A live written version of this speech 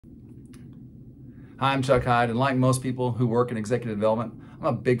Hi, I'm Chuck Hyde, and like most people who work in executive development, I'm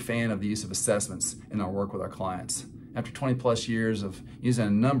a big fan of the use of assessments in our work with our clients. After 20 plus years of using a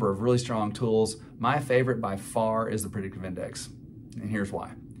number of really strong tools, my favorite by far is the Predictive Index. And here's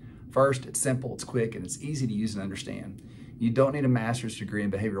why. First, it's simple, it's quick, and it's easy to use and understand. You don't need a master's degree in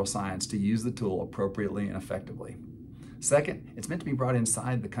behavioral science to use the tool appropriately and effectively. Second, it's meant to be brought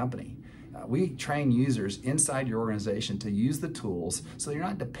inside the company. We train users inside your organization to use the tools so you're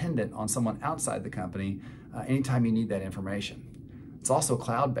not dependent on someone outside the company anytime you need that information. It's also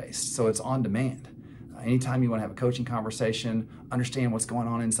cloud-based, so it's on demand. Anytime you want to have a coaching conversation, understand what's going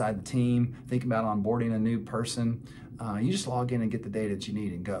on inside the team, think about onboarding a new person, you just log in and get the data that you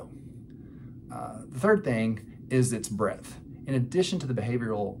need and go. The third thing is its breadth. In addition to the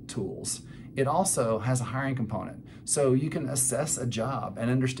behavioral tools, it also has a hiring component. So you can assess a job and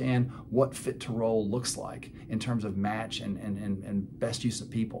understand what fit to role looks like in terms of match and best use of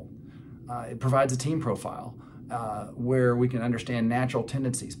people. It provides a team profile where we can understand natural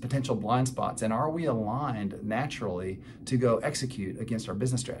tendencies, potential blind spots, and are we aligned naturally to go execute against our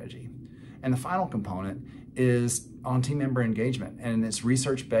business strategy. And the final component is on team member engagement, and it's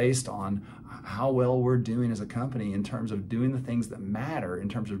research based on how well we're doing as a company in terms of doing the things that matter in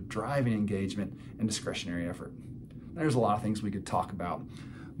terms of driving engagement and discretionary effort. There's a lot of things we could talk about,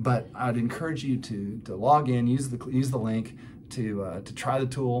 but I'd encourage you to log in, use the link to try the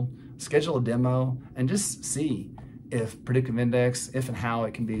tool, schedule a demo, and just see if Predictive Index, if and how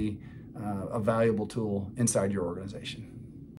it can be a valuable tool inside your organization.